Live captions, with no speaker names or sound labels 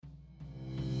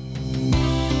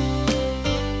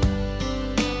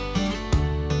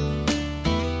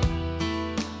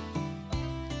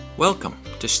Welcome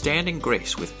to Stand in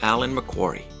Grace with Alan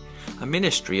McQuarrie, a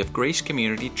ministry of Grace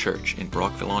Community Church in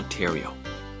Brockville, Ontario.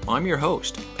 I'm your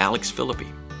host, Alex Philippi.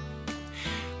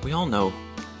 We all know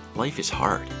life is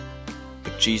hard,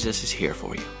 but Jesus is here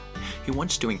for you. He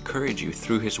wants to encourage you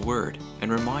through His Word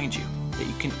and remind you that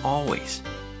you can always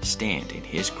stand in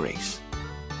His grace.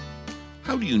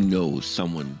 How do you know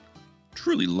someone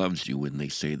truly loves you when they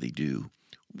say they do?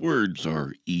 Words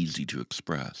are easy to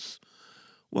express.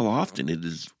 Well, often it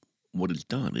is what is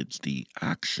done. It's the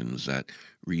actions that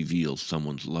reveal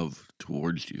someone's love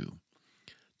towards you.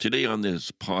 Today on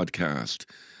this podcast,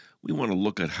 we want to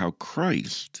look at how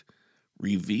Christ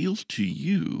reveals to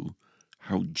you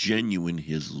how genuine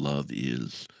His love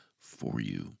is for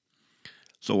you.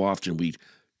 So often we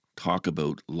talk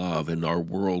about love, and our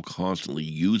world constantly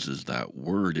uses that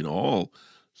word in all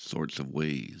sorts of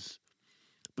ways.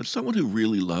 But someone who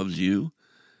really loves you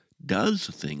does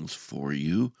things for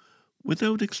you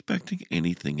without expecting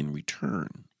anything in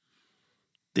return.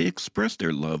 They express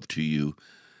their love to you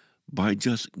by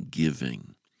just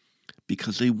giving,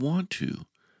 because they want to,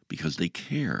 because they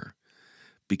care,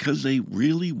 because they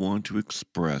really want to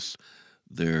express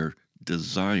their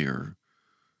desire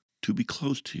to be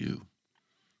close to you.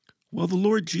 Well, the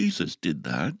Lord Jesus did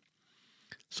that.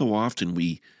 So often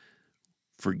we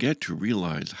forget to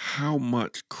realize how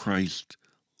much Christ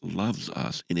loves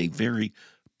us in a very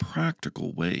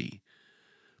practical way.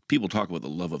 People talk about the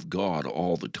love of God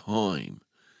all the time,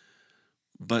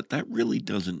 but that really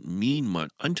doesn't mean much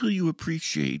until you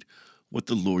appreciate what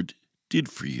the Lord did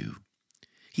for you.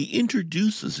 He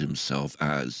introduces Himself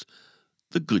as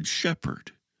the Good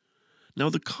Shepherd. Now,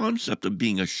 the concept of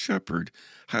being a shepherd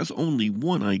has only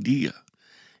one idea,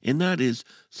 and that is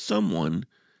someone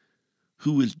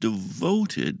who is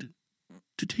devoted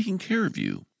to taking care of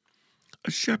you. A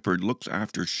shepherd looks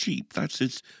after sheep. That's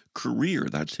his career.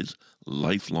 That's his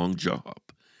lifelong job.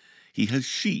 He has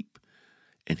sheep,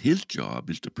 and his job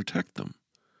is to protect them,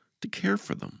 to care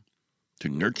for them, to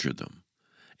nurture them,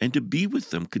 and to be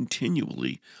with them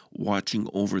continually, watching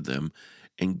over them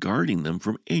and guarding them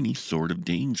from any sort of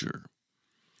danger.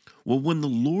 Well, when the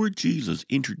Lord Jesus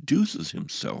introduces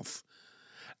Himself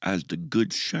as the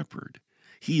Good Shepherd,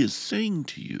 He is saying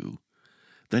to you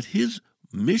that His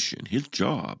mission, His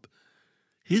job,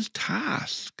 His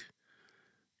task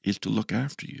is to look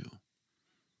after you.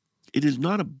 It is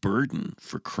not a burden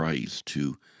for Christ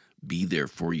to be there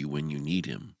for you when you need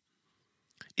Him.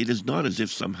 It is not as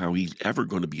if somehow He's ever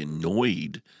going to be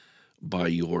annoyed by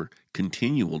your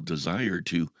continual desire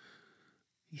to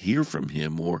hear from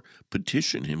Him or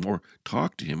petition Him or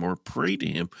talk to Him or pray to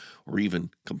Him or even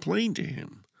complain to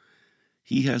Him.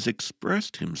 He has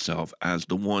expressed Himself as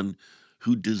the one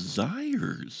who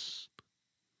desires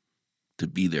to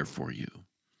be there for you.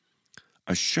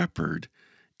 A shepherd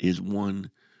is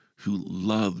one who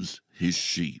loves his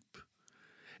sheep.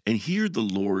 And here the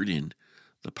Lord, in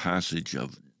the passage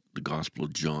of the Gospel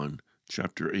of John,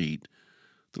 chapter 8,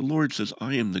 the Lord says,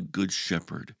 I am the good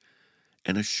shepherd,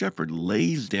 and a shepherd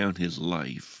lays down his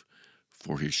life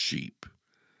for his sheep.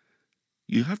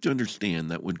 You have to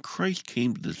understand that when Christ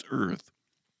came to this earth,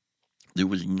 there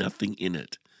was nothing in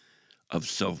it of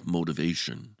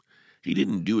self-motivation. He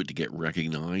didn't do it to get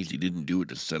recognized. He didn't do it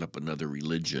to set up another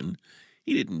religion.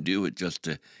 He didn't do it just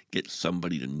to get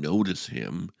somebody to notice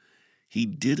Him. He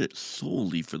did it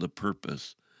solely for the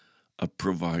purpose of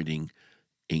providing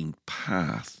a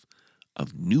path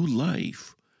of new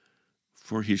life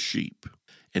for His sheep.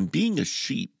 And being a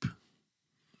sheep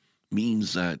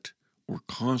means that we're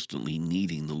constantly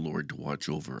needing the Lord to watch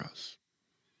over us.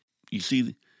 You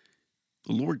see,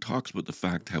 the Lord talks about the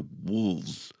fact how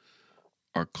wolves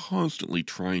are constantly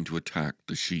trying to attack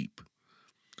the sheep.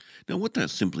 Now, what that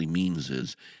simply means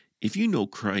is, if you know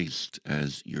Christ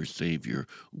as your Savior,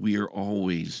 we are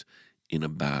always in a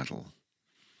battle.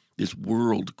 This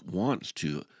world wants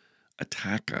to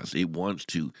attack us. It wants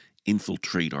to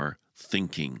infiltrate our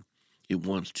thinking. It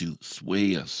wants to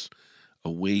sway us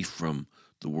away from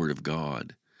the Word of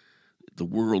God. The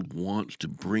world wants to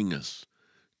bring us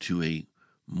to a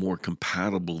more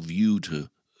compatible view to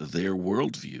their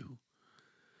worldview.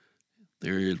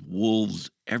 There is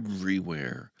wolves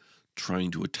everywhere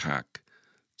trying to attack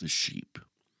the sheep.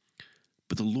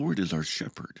 But the Lord is our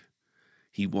shepherd.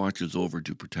 He watches over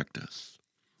to protect us.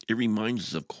 It reminds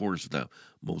us, of course, of the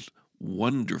most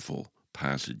wonderful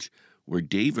passage where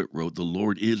David wrote, the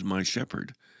Lord is my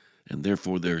shepherd, and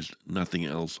therefore there's nothing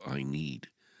else I need.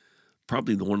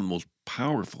 Probably one of the most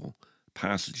powerful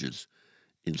passages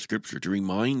in Scripture to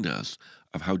remind us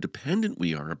of how dependent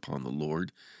we are upon the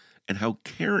Lord and how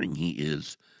caring He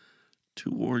is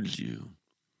towards you.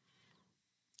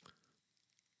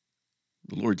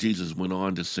 The Lord Jesus went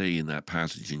on to say in that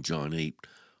passage in John 8,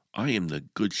 I am the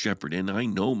good shepherd, and I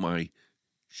know my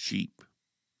sheep,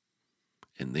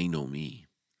 and they know me.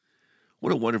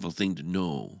 What a wonderful thing to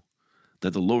know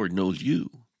that the Lord knows you.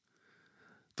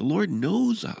 The Lord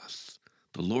knows us.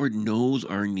 The Lord knows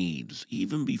our needs.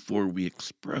 Even before we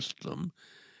express them,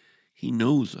 He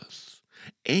knows us.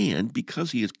 And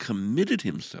because He has committed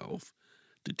Himself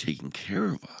to taking care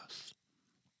of us,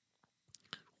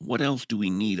 what else do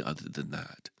we need other than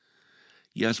that?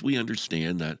 Yes, we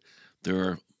understand that there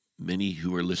are many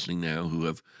who are listening now who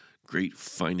have great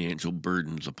financial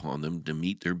burdens upon them to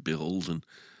meet their bills and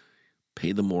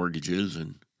pay the mortgages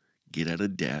and get out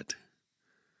of debt.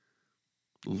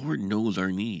 The Lord knows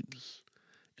our needs,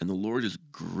 and the Lord is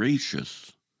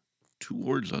gracious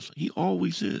towards us. He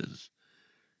always is.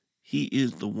 He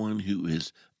is the one who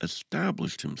has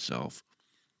established Himself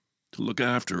to look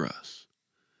after us.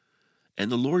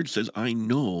 And the Lord says, I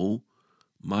know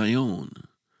my own,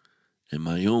 and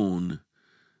my own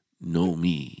know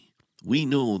me. We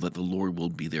know that the Lord will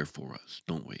be there for us,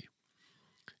 don't we?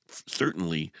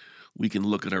 Certainly, we can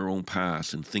look at our own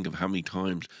past and think of how many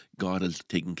times God has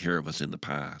taken care of us in the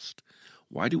past.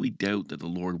 Why do we doubt that the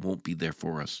Lord won't be there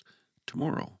for us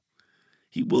tomorrow?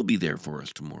 He will be there for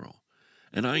us tomorrow.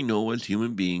 And I know as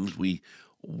human beings, we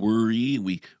worry,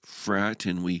 we fret,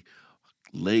 and we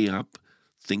lay up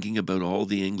thinking about all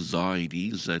the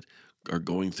anxieties that are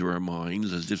going through our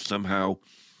minds as if somehow,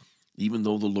 even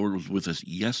though the Lord was with us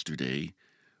yesterday,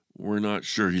 we're not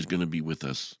sure He's going to be with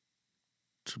us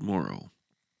tomorrow.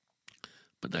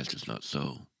 But that's just not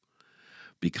so.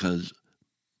 Because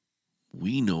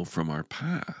we know from our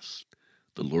past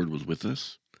the Lord was with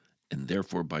us, and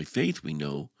therefore by faith we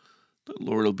know the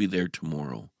Lord will be there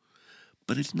tomorrow.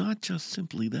 But it's not just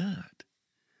simply that.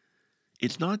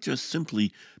 It's not just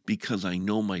simply because I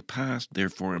know my past,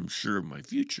 therefore I'm sure of my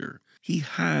future. He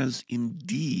has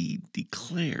indeed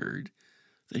declared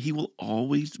that He will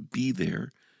always be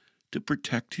there to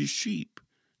protect His sheep,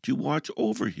 to watch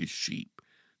over His sheep,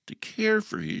 to care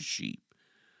for His sheep,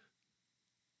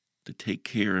 to take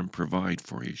care and provide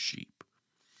for His sheep.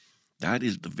 That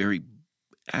is the very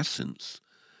essence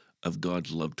of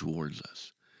God's love towards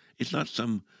us. It's not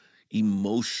some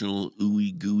emotional,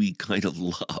 ooey-gooey kind of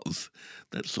love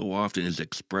that so often is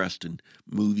expressed in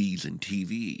movies and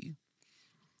TV.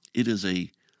 It is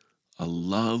a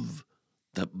love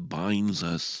that binds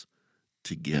us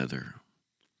together.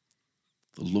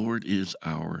 The Lord is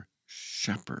our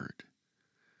shepherd.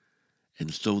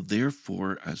 And so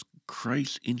therefore, as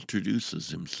Christ introduces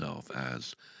Himself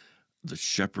as the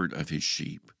shepherd of His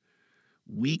sheep,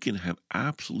 we can have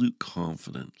absolute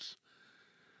confidence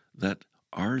that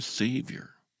our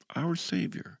Savior,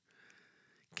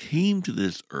 came to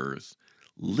this earth,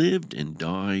 lived and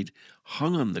died,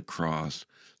 hung on the cross,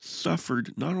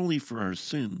 suffered not only for our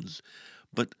sins,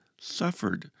 but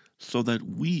suffered so that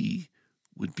we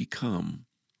would become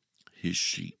His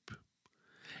sheep.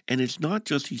 And it's not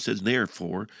just, He says,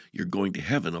 therefore, you're going to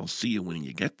heaven, I'll see you when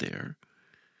you get there,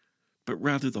 but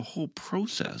rather the whole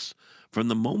process from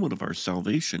the moment of our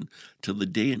salvation to the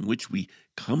day in which we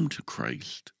come to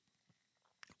Christ,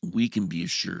 we can be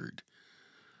assured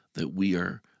that we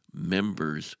are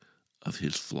members of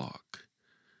His flock,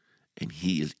 and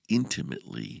He is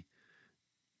intimately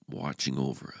watching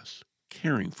over us,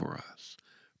 caring for us,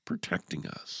 protecting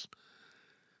us,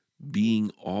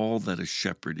 being all that a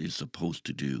shepherd is supposed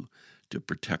to do to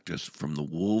protect us from the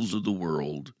wolves of the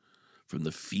world, from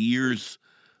the fears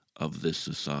of this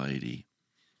society,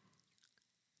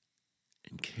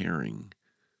 and caring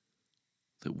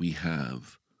that we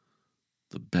have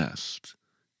the best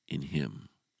in Him.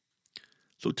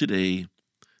 So today,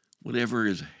 whatever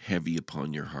is heavy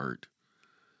upon your heart,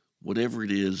 whatever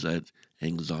it is that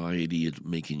anxiety is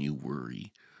making you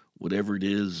worry, whatever it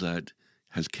is that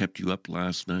has kept you up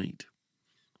last night,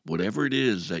 whatever it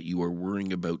is that you are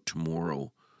worrying about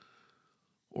tomorrow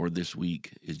or this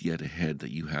week is yet ahead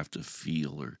that you have to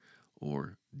feel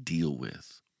or deal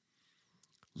with,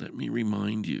 let me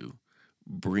remind you,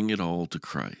 bring it all to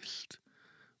Christ.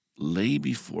 Lay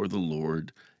before the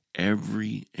Lord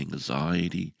every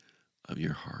anxiety of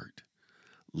your heart.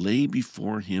 Lay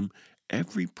before Him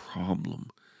every problem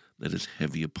that is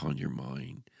heavy upon your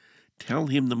mind. Tell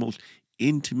Him the most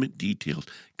intimate details.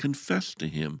 Confess to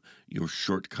Him your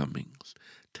shortcomings.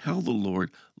 Tell the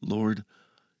Lord, Lord,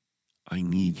 I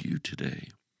need you today.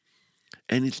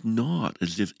 And it's not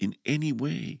as if in any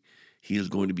way He is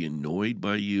going to be annoyed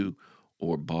by you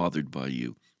or bothered by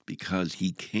you, because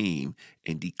He came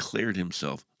and declared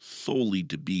Himself solely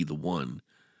to be the one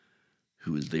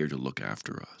who is there to look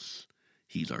after us.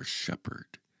 He's our shepherd.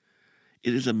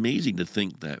 It is amazing to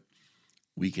think that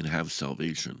we can have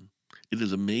salvation. It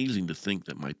is amazing to think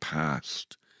that my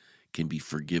past can be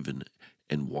forgiven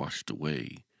and washed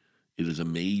away. It is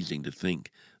amazing to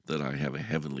think that I have a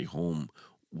heavenly home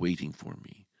waiting for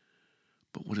me.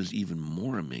 But what is even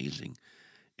more amazing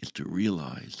is to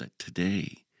realize that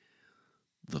today,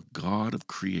 the God of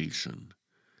creation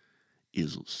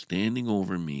is standing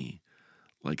over me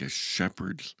like a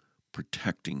shepherd's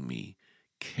protecting me,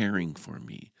 caring for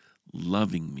me,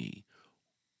 loving me,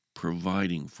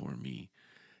 providing for me,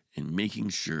 and making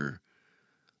sure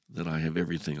that I have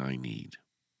everything I need.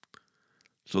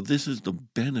 So this is the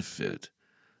benefit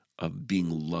of being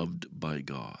loved by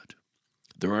God.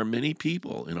 There are many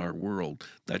people in our world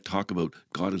that talk about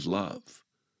God is love,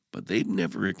 but they've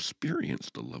never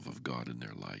experienced the love of God in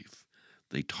their life.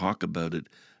 They talk about it,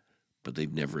 but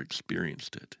they've never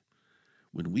experienced it.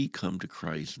 When we come to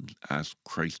Christ and ask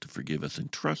Christ to forgive us and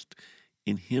trust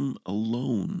in Him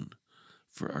alone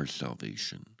for our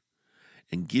salvation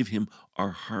and give Him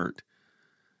our heart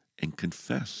and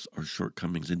confess our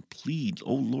shortcomings and plead,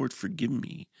 "Oh Lord, forgive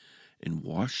me and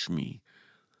wash me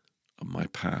of my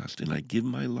past, and I give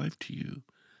my life to you.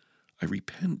 I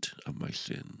repent of my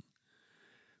sin."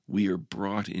 We are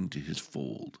brought into His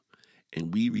fold,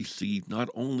 and we receive not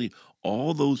only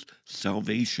all those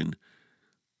salvation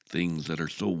things that are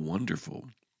so wonderful,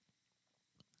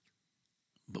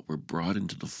 but we're brought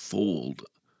into the fold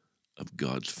of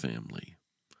God's family.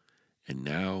 And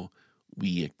now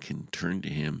we can turn to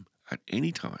Him at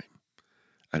any time,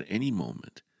 at any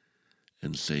moment,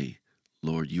 and say,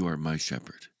 "Lord, you are my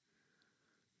shepherd.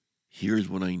 Here's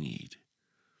what I need.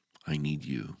 I need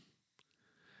you."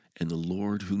 And the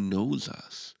Lord, who knows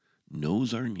us,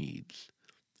 knows our needs,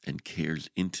 and cares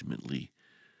intimately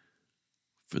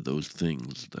for those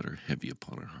things that are heavy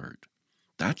upon our heart.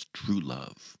 That's true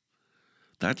love.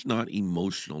 That's not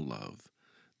emotional love.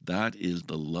 That is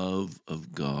the love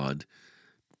of God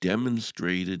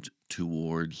demonstrated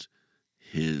towards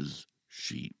His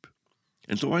sheep.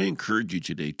 And so I encourage you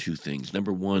today 2 things.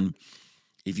 Number 1,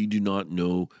 if you do not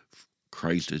know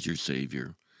Christ as your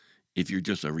Savior, if you're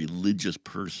just a religious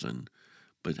person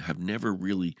but have never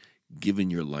really given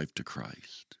your life to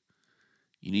Christ,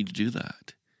 you need to do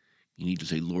that. You need to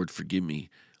say, "Lord, forgive me.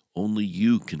 Only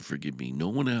you can forgive me, no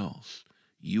one else.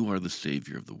 You are the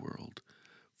Savior of the world.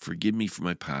 Forgive me for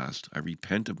my past. I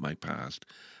repent of my past,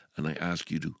 and I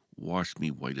ask you to wash me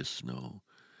white as snow."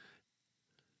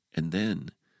 And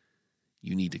then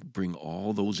you need to bring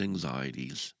all those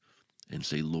anxieties and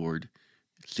say, "Lord,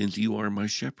 since you are my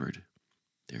shepherd,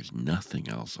 there's nothing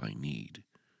else I need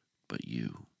but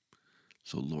you.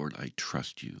 So, Lord, I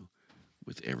trust you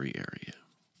with every area."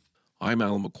 I'm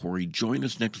Alan McQuarrie. Join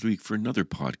us next week for another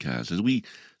podcast as we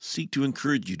seek to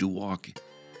encourage you to walk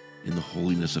in the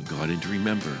holiness of God and to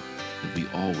remember that we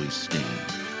always stand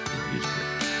in His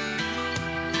grace.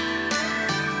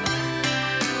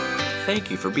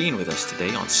 Thank you for being with us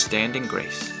today on Stand in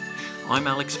Grace. I'm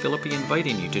Alex Philippi,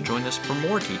 inviting you to join us for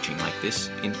more teaching like this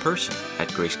in person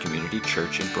at Grace Community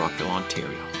Church in Brockville,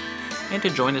 Ontario, and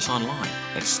to join us online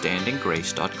at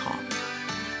standinggrace.com.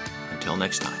 Until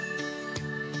next time.